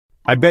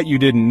I bet you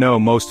didn't know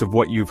most of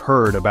what you've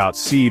heard about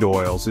seed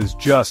oils is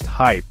just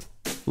hype.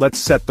 Let's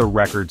set the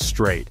record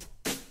straight.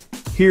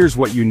 Here's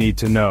what you need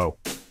to know.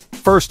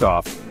 First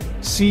off,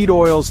 seed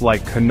oils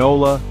like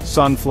canola,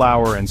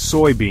 sunflower, and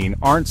soybean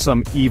aren't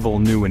some evil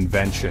new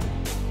invention.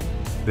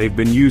 They've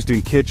been used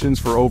in kitchens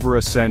for over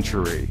a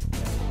century.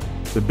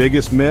 The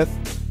biggest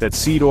myth? That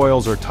seed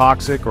oils are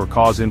toxic or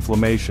cause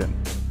inflammation.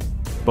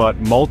 But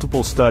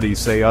multiple studies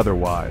say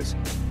otherwise.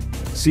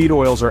 Seed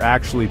oils are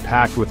actually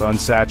packed with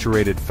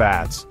unsaturated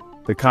fats,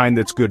 the kind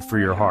that's good for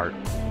your heart.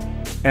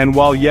 And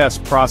while yes,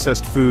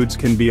 processed foods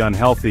can be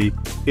unhealthy,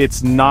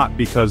 it's not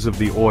because of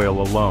the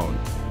oil alone.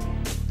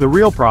 The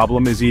real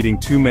problem is eating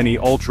too many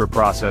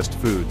ultra-processed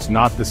foods,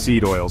 not the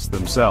seed oils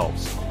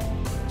themselves.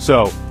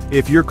 So,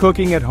 if you're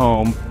cooking at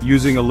home,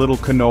 using a little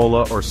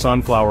canola or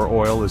sunflower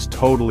oil is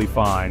totally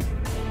fine.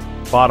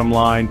 Bottom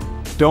line,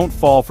 don't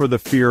fall for the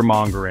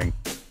fear-mongering.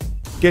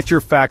 Get your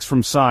facts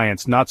from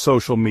science, not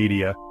social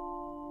media.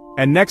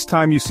 And next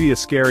time you see a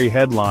scary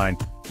headline,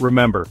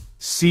 remember,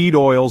 seed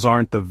oils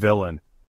aren't the villain.